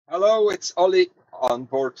Hello, it's Ollie on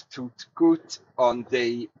board to Good on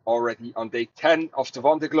day 10 of the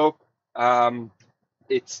Vendée Globe.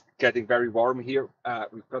 It's getting very warm here.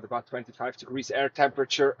 We've got about 25 degrees air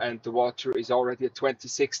temperature and the water is already at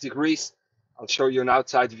 26 degrees. I'll show you an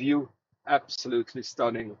outside view. Absolutely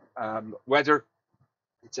stunning weather.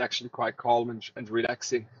 It's actually quite calm and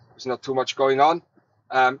relaxing. There's not too much going on.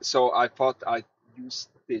 So I thought I'd use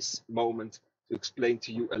this moment to explain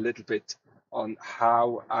to you a little bit on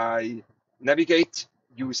how I navigate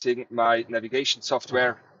using my navigation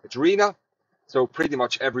software at Arena. So pretty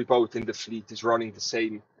much every boat in the fleet is running the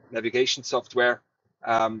same navigation software.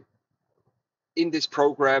 In this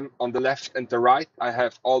program, on the left and the right, I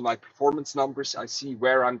have all my performance numbers. I see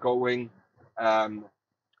where I'm going, to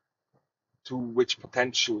which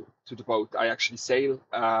potential to the boat I actually sail,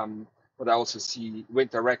 but I also see wind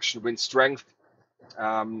direction, wind strength.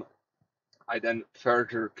 I then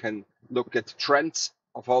further can look at trends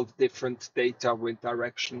of all the different data, wind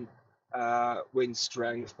direction, wind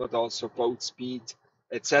strength, but also boat speed,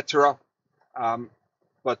 etc.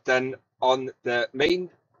 But then on the main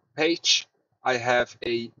page, I have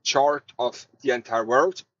a chart of the entire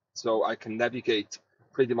world, so I can navigate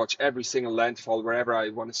pretty much every single landfall wherever I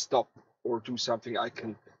want to stop or do something. I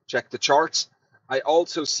can check the charts. I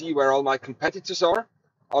also see where all my competitors are.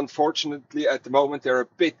 Unfortunately, at the moment, they're a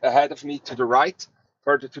bit ahead of me to the right,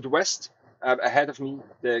 further to the west. Ahead of me,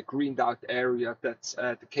 the greened out area, that's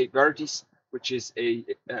the Cape Verdes, which is a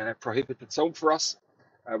prohibited zone for us.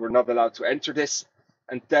 We're not allowed to enter this.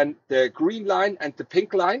 And then the green line and the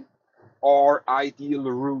pink line are ideal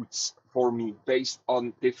routes for me based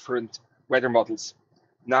on different weather models.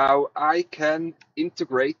 Now, I can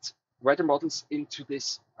integrate weather models into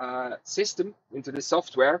this system, into this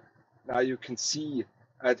software. Now you can see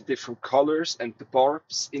the different colors and the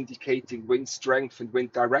barbs indicating wind strength and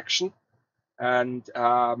wind direction. And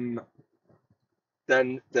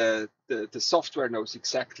then the software knows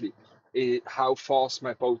exactly how fast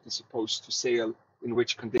my boat is supposed to sail, in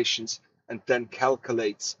which conditions, and then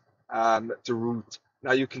calculates the route.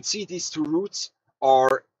 Now you can see these two routes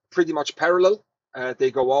are pretty much parallel.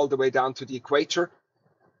 They go all the way down to the equator.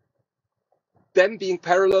 Them being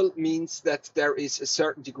parallel means that there is a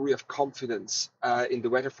certain degree of confidence in the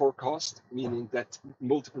weather forecast, meaning that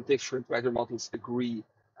multiple different weather models agree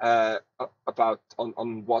about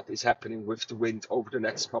on what is happening with the wind over the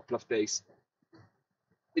next couple of days.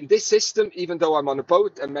 In this system, even though I'm on a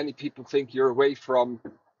boat and many people think you're away from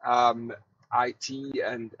IT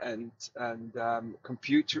and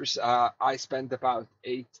computers, I spend about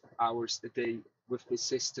 8 hours a day with this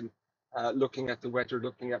system, looking at the weather,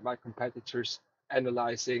 looking at my competitors,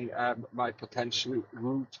 analyzing my potential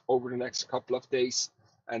route over the next couple of days,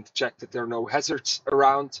 and check that there are no hazards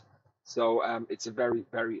around. So it's a very,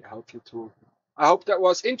 very helpful tool. I hope that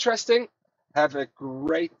was interesting. Have a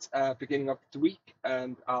great beginning of the week,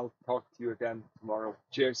 and I'll talk to you again tomorrow.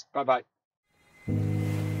 Cheers. Bye-bye.